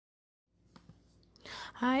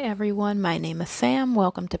Hi everyone, my name is Sam.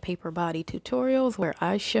 Welcome to PaperBodi Tutorials, where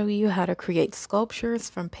I show you how to create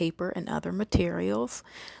sculptures from paper and other materials.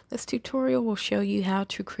 This tutorial will show you how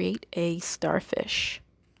to create a starfish.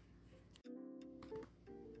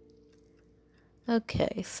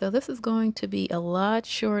 Okay, so this is going to be a lot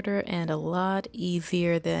shorter and a lot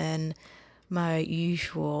easier than my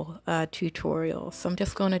usual tutorial. So I'm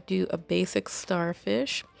just going to do a basic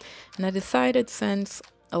starfish, and I decided since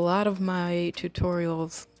a lot of my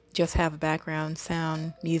tutorials just have background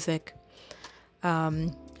sound music,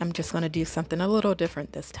 I'm just going to do something a little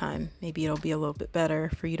different this time. Maybe it'll be a little bit better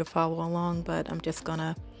for you to follow along, but I'm just going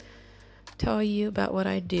to tell you about what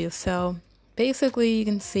I do. So basically you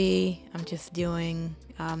can see I'm just doing,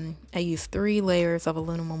 I use 3 layers of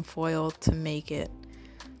aluminum foil to make it.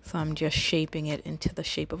 So I'm just shaping it into the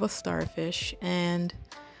shape of a starfish, and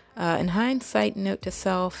in hindsight, note to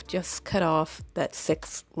self, just cut off that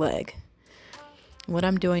 6th leg. What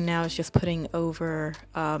I'm doing now is just putting over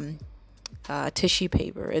tissue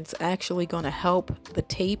paper. It's actually going to help the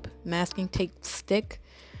tape, masking tape, stick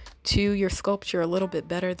to your sculpture a little bit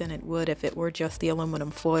better than it would if it were just the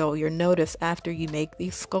aluminum foil. You'll notice after you make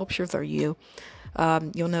these sculptures, or you'll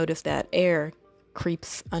notice that air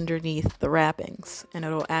creeps underneath the wrappings and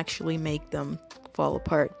it'll actually make them fall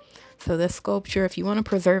apart. So this sculpture, if you want to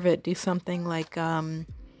preserve it, do something like I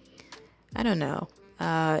don't know,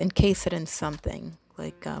 encase it in something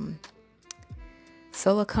like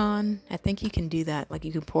silicone. I think you can do that. Like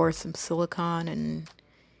you can pour some silicone and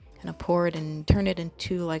kind of pour it and turn it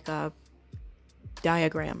into like a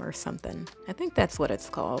diagram or something. I think that's what it's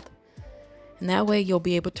called. And that way you'll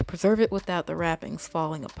be able to preserve it without the wrappings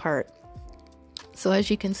falling apart. So as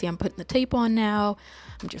you can see, I'm putting the tape on now.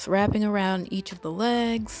 I'm just wrapping around each of the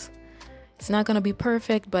legs. It's not going to be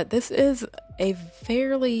perfect, but this is a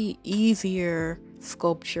fairly easier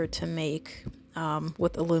sculpture to make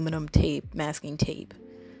with aluminum tape, masking tape,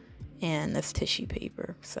 and this tissue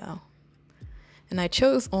paper. And I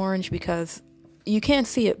chose orange because you can't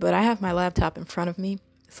see it, but I have my laptop in front of me,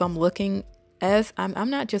 so I'm looking as I'm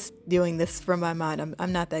not just doing this from my mind.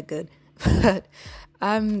 I'm not that good, but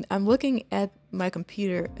I'm looking at my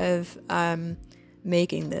computer as I'm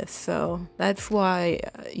making this. So that's why,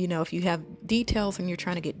 if you have details and you're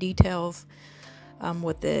trying to get details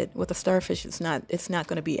with a starfish, it's not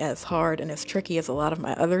going to be as hard and as tricky as a lot of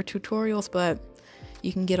my other tutorials, but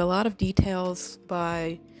you can get a lot of details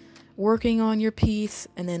by working on your piece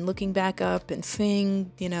and then looking back up and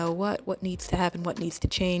seeing, what needs to happen, what needs to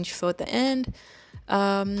change. So at the end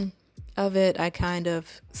of it, I kind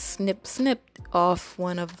of snipped off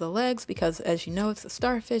one of the legs because, as you know, it's a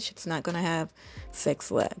starfish. It's not going to have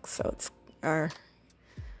 6 legs. So our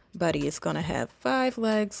buddy is going to have 5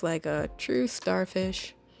 legs like a true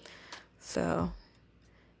starfish. So,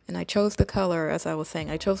 and I chose the color, as I was saying,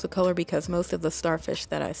 I chose the color because most of the starfish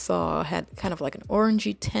that I saw had kind of like an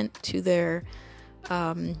orangey tint to their,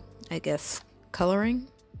 I guess, coloring.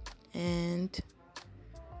 And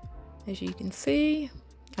as you can see,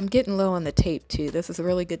 I'm getting low on the tape too. This is a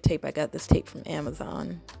really good tape. I got this tape from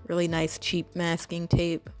Amazon. Really nice, cheap masking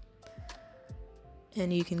tape.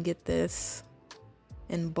 And you can get this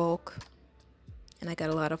in bulk. And I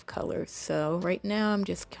got a lot of colors. So right now I'm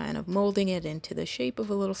just kind of molding it into the shape of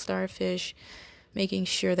a little starfish, making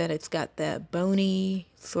sure that it's got that bony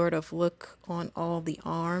sort of look on all the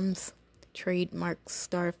arms. Trademark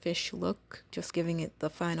starfish look. Just giving it the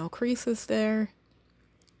final creases there.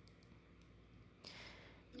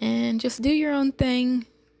 And just do your own thing,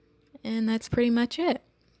 and that's pretty much it.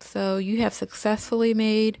 So you have successfully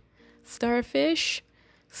made starfish.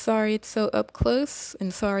 Sorry it's so up close,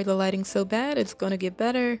 and sorry the lighting's so bad. It's going to get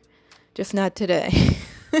better, just not today.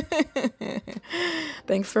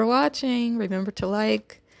 Thanks for watching. Remember to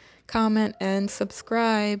like, comment, and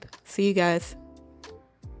subscribe. See you guys.